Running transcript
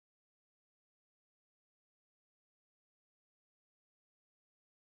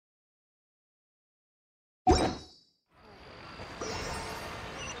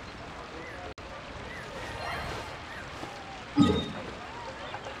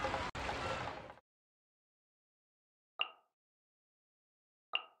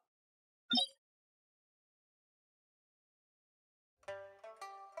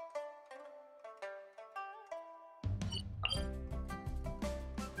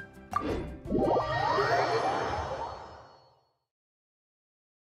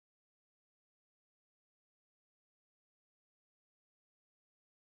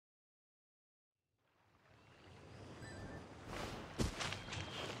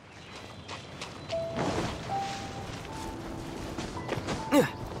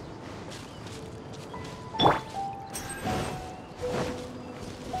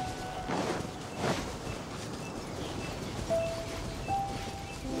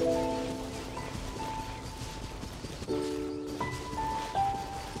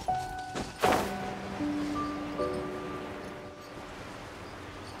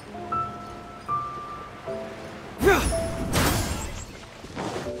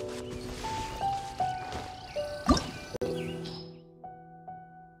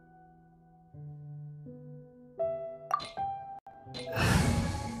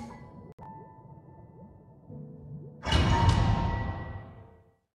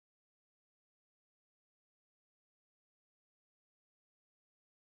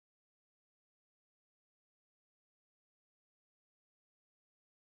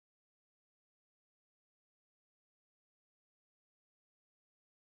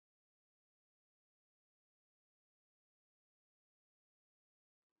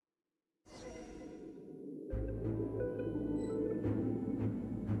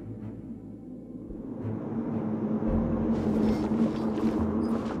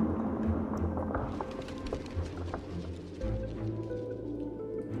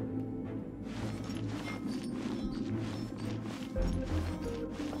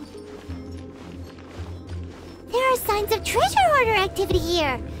signs of treasure hoarder activity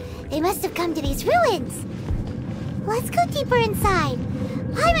here. They must have come to these ruins. Let's go deeper inside.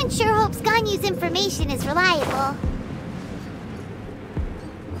 Paimon sure hopes Ganyu's information is reliable.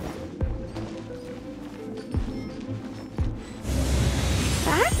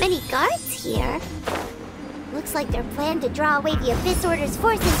 There aren't many guards here. Looks like their plan to draw away the Abyss Order's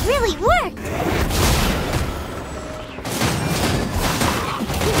forces really worked.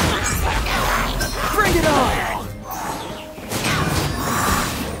 Bring it on!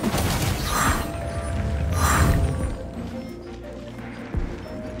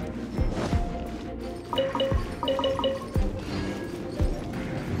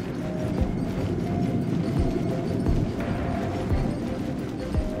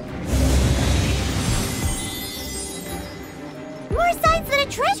 More signs that a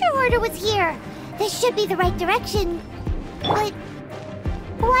treasure hoarder was here. This should be the right direction. But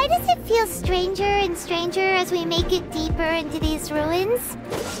why does it feel stranger and stranger as we make it deeper into these ruins?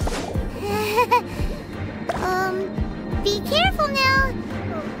 Be careful now.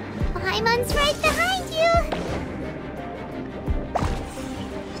 Paimon's right behind you.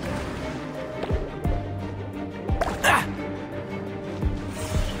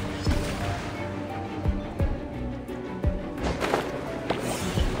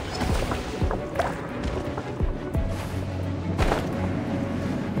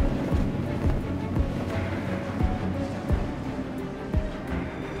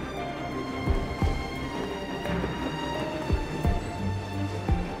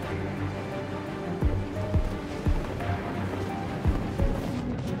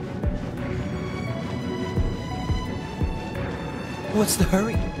 What's the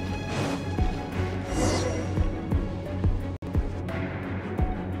hurry?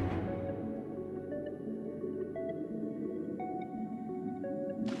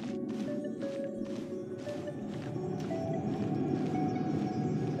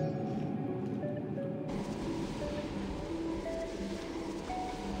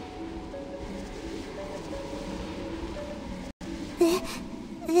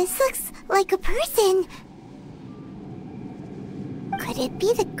 This looks like a person. Could it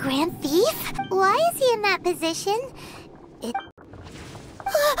be the Grand Thief? Why is he in that position?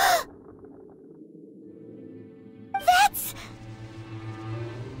 That's...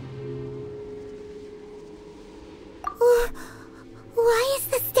 Why is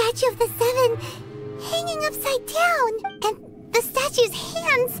the statue of the Seven hanging upside down? And the statue's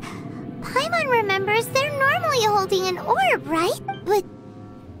hands... Paimon remembers they're normally holding an orb, right? But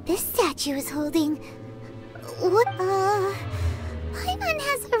this statue is holding... What? Paimon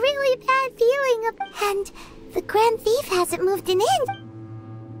has a really bad feeling and the Grand Thief hasn't moved an inch.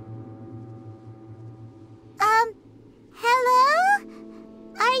 Hello?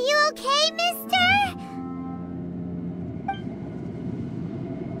 Are you okay, mister?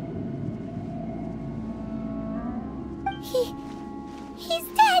 He's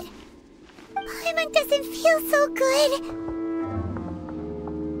dead. Paimon doesn't feel so good.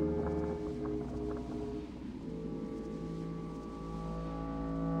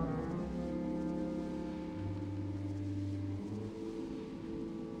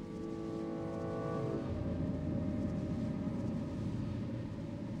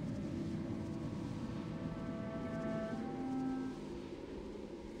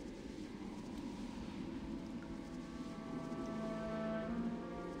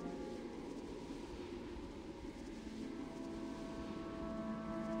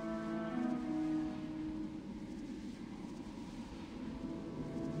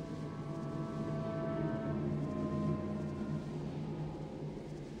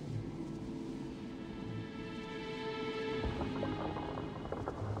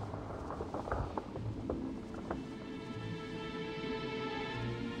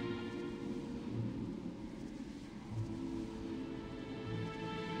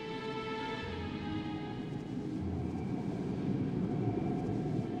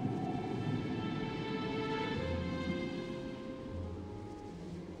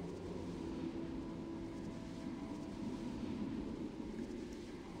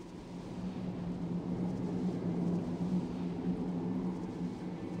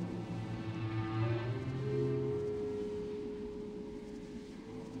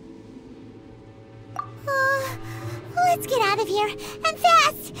 Let's get out of here, and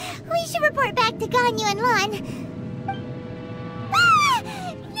fast! We should report back to Ganyu and Lon. Ah!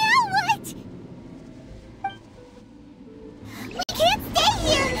 Now what? We can't stay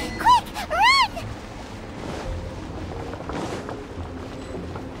here! Quick, run!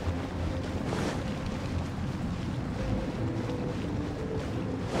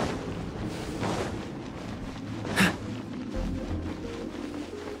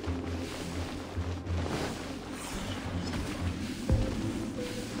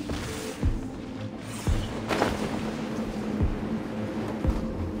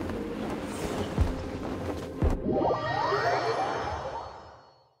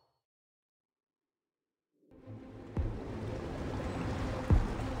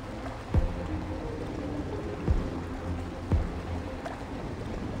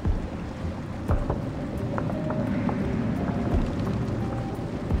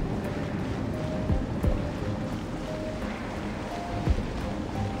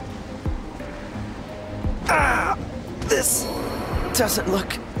 This doesn't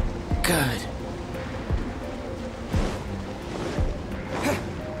look good.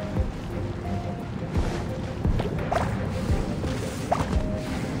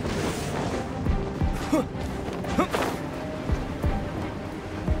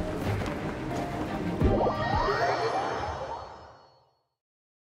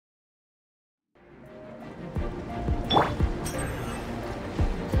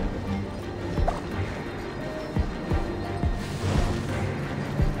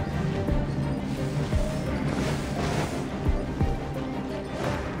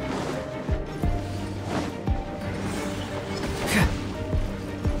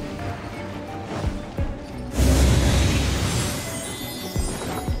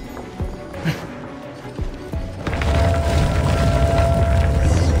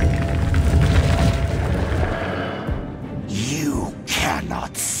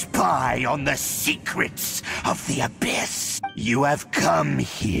 On the secrets of the Abyss. You have come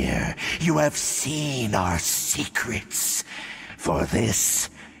here. You have seen our secrets. For this,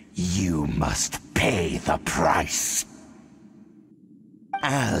 you must pay the price.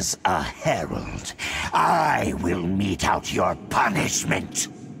 As a herald, I will mete out your punishment.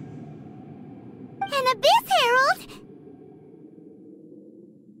 An Abyss Herald?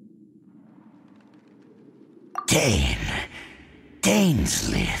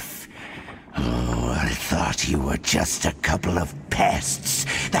 Dainsliff. Oh, I thought you were just a couple of pests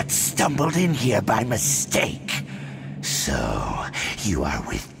that stumbled in here by mistake. So, you are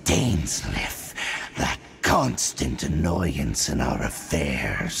with Dainsliff, that constant annoyance in our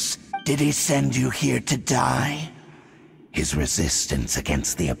affairs. Did he send you here to die? His resistance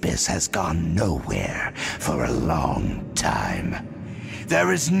against the Abyss has gone nowhere for a long time.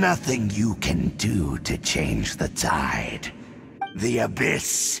 There is nothing you can do to change the tide. The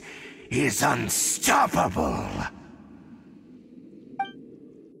Abyss is unstoppable.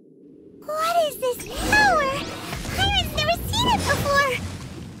 What is this power? Pirate's never seen it before.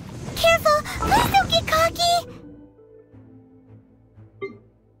 Careful, please don't get cocky.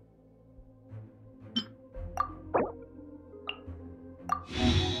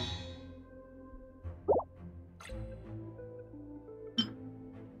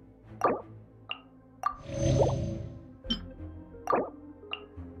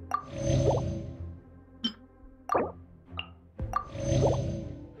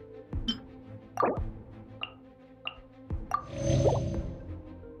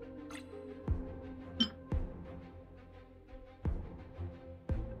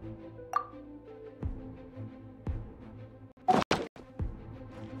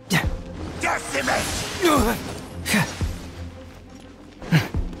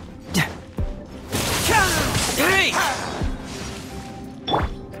 Hey!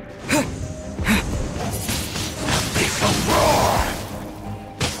 It's a roar!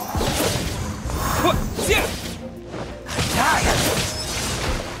 What? Yeah!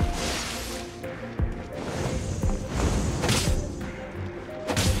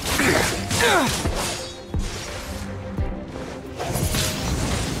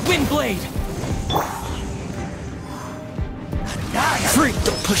 Windblade! Freak,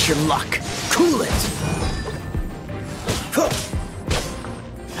 don't push your luck. Cool it.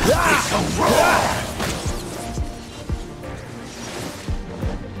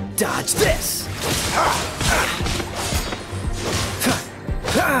 Dodge this.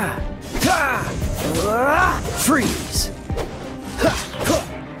 Freeze.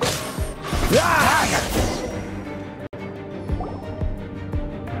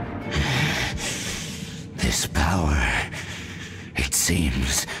 This power, it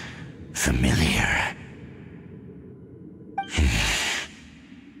seems familiar.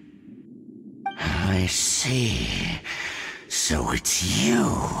 I see. So it's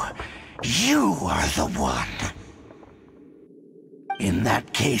you. You are the one. In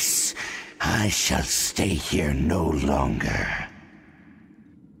that case, I shall stay here no longer.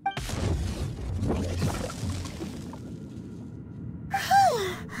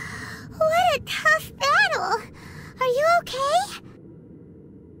 What a tough battle. Are you okay?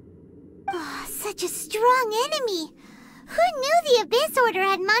 Oh, such a strong enemy. Who knew the Abyss Order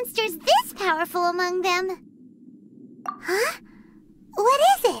had monsters this powerful among them? Huh? What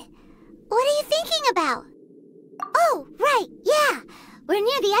is it? What are you thinking about? Oh, right, yeah. We're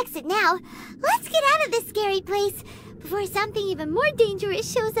near the exit now. Let's get out of this scary place before something even more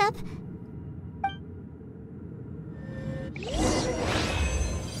dangerous shows up.